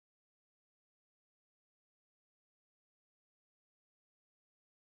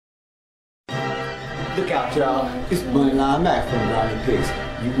Look out, y'all. It's Moneyline Mac from Grimmey Picks.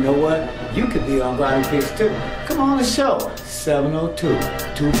 You know what? You could be on Grimmey Picks too. Come on the show.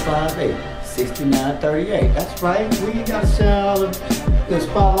 702-258-6938. That's right. We ain't got to share all the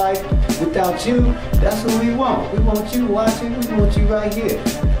spotlight without you. That's what we want. We want you watching. We want you right here.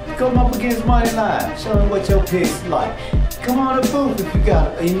 Come up against Moneyline. Show them what your picks like. Come on the booth if you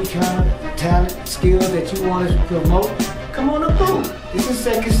got any kind of talent, skill that you want to promote. Come on the booth. This is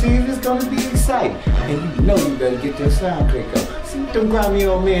second season. It's going to be exciting. And you know you better get your sound click up. See what them grimy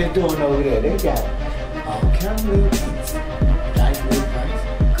old men doing over there. They got all kind of little beats. Nice little price.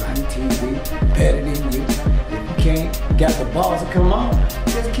 Grimmey TV. Better than you. If you can't, got the balls to come on.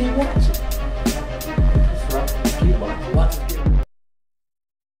 Just keep watching. That's right. Keep watching. Watch it.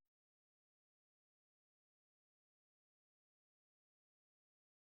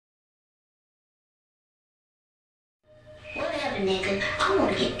 Whatever, nigga. I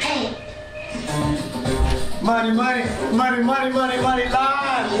want to get paid. Money, money, money, money, money, money,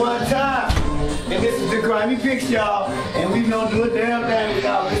 line, one time. And this is the Grimmey Picks, y'all. And we gonna do a damn thing with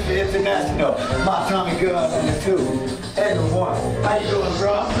y'all. Mr. International. My Tommy Gun on the two. And the one. How you doing,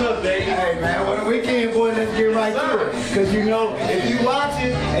 bro? What's up, baby? Hey, man, what a weekend, boy. Let's get right to it. Because you know, if you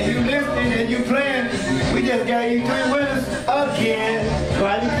watching and you listening and you playing, we just got you 3 winners again.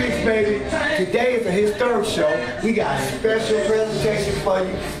 Grimmey Picks, baby. Today is a historic show. We got a special presentation for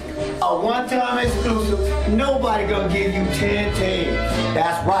you. A one-time exclusive. Nobody gonna give you 10 teams.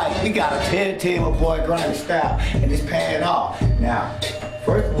 That's right. We got a 10-team of boy Grimmey style, and it's paying off. Now,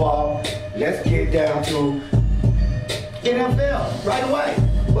 first of all, let's get down to NFL right away.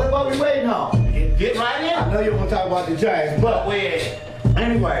 What are we waiting on? Get right in. I know you want to talk about the Giants, but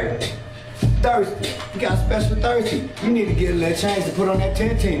anyway, Thursday. We got a special Thursday. You need to get a little change to put on that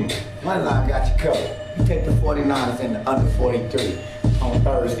 10-team. Moneyline got you covered. You take the 49ers and the under 43 on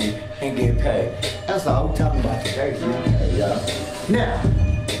Thursday and get paid. That's all we're talking about today, y'all. Now,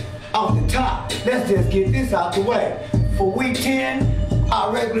 off the top, let's just get this out the way. For week 10,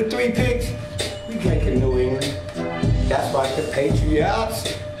 our regular 3 picks, we taking New England. That's right, the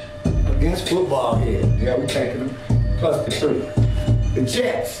Patriots against football here. Yeah, we taking them plus the 3. The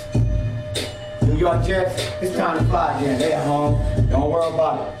Jets, New York Jets, it's time to fly again. They at home. Don't worry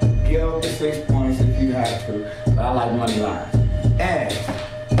about it. Give up the 6 points if you have to. But I like money line. And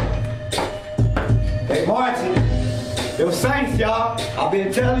they marching. Them Saints, y'all. I've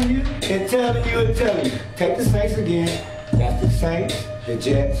been telling you and telling you and telling you. Take the Saints again. That's the Saints, the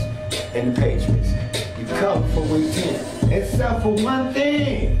Jets, and the Patriots. You cover for week 10. Except for one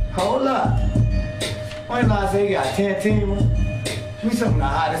thing. Hold up. Moneyline say you got 10 teamers. We some of the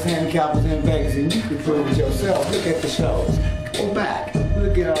hottest handicappers in Vegas, and you can prove it yourself. Look at the shows. Go back.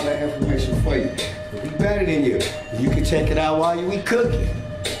 We'll get all that information for you. We'll be better than you. You can check it out while we cooking.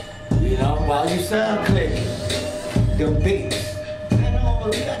 You know, while you sound clicking. Them beats. I know,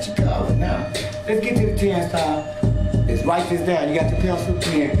 we got you covered now. Let's get to the 10th time. Let's write this down. You got the pencil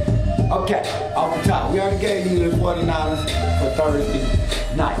pen. Okay, off the top. We already gave you the 49ers for Thursday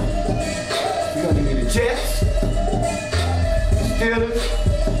night. We're going to give you the Jets, the Steelers,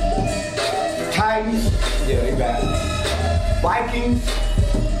 the Titans. Yeah, they back. Vikings,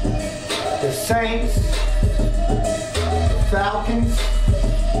 the Saints, the Falcons,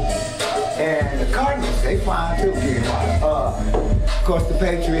 and the Cardinals. They fine too. Of course, the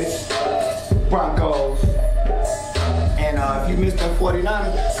Patriots, Broncos, and if you missed that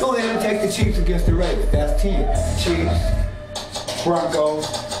 49ers, go ahead and take the Chiefs against the Raiders. That's 10. Chiefs, Broncos,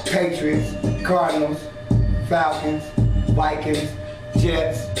 Patriots, Cardinals, Falcons, Vikings,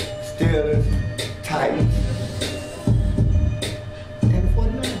 Jets, Steelers, Titans.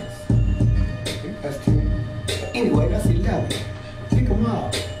 Anyway, that's 11. Pick them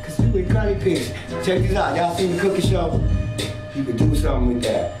up, because we with Grimmey Picks. Check this out. Y'all seen the cookie show? You can do something with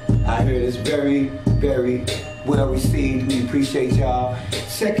that. I heard it's very, very well received. We appreciate y'all.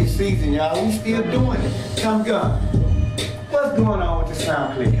 Second season, y'all. We still doing it. Tom Gun, what's going on with the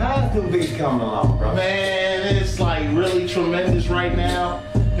sound click? How's the beats coming along, bro? Man, it's like really tremendous right now.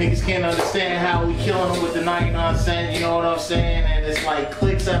 Niggas can't understand how we killing them with the 99 cents, you know what I'm saying? And it's like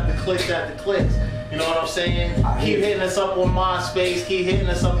clicks after clicks after clicks. You know what I'm saying? Keep hitting us up on MySpace, keep hitting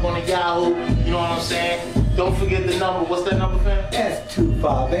us up on the Yahoo, you know what I'm saying? Don't forget the number. What's that number, fam? That's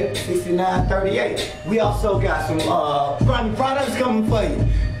 258-6938. We also got some Grimmey products coming for you.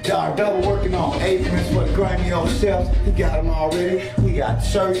 Our double working on aprons for the Grimmey old shelves. We got them already. We got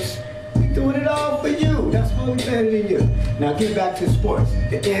shirts. We doing it all for you. That's why we better than you. Now get back to sports.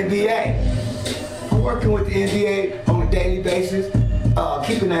 The NBA. I'm working with the NBA on a daily basis,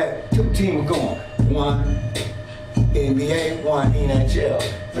 keeping that 2 team going. 1, NBA, one NHL.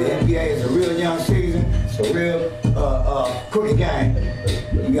 The NBA is a real young season. It's a real crooked game.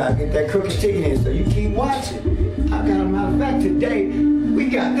 You gotta get that crooked ticket in, so you keep watching. I got a matter of fact today. We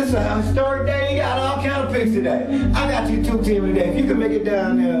got this a historic day. You got all kind of picks today. I got you 2 teams today. If you can make it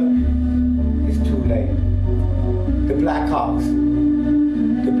down there, it's too late. The Blackhawks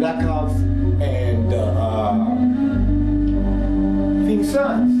and the Phoenix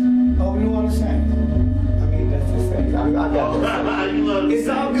Suns over New Orleans Saints. I mean, that's the same. I got that. It's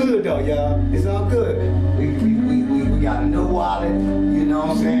all good though, y'all. It's all good. We got a new wallet. You know what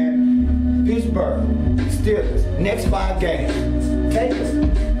I'm saying? Pittsburgh, Steelers. Next 5 games. Take them.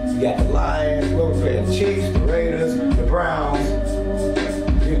 You got the Lions, the Chiefs, the Raiders, the Browns.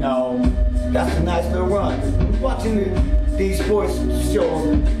 You know, that's a nice little run. Watching these sports shows,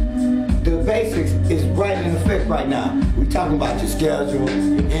 the basics is right in effect right now. We talking about your schedule,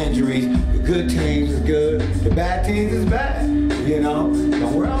 your injuries, the good teams is good, the bad teams is bad. You know,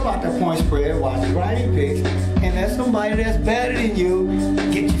 don't worry about the point spread. Watch Grimmey Picks, and let somebody that's better than you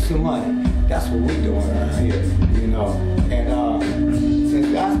get you some money. That's what we're doing around here. You know, and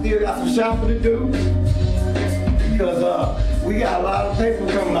since I still got some shopping to do, because we got a lot of paper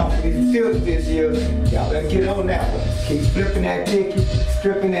coming off of these fields this year. Y'all better get on that one. Keep flipping that ticket,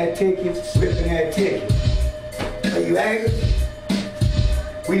 stripping that ticket, flipping that ticket. Are you angry?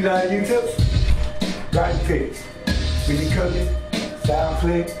 We love you too. Grimmey Picks. We be cooking, sound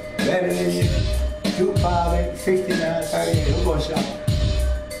click, better than you. 258 69 38. We're going to shop.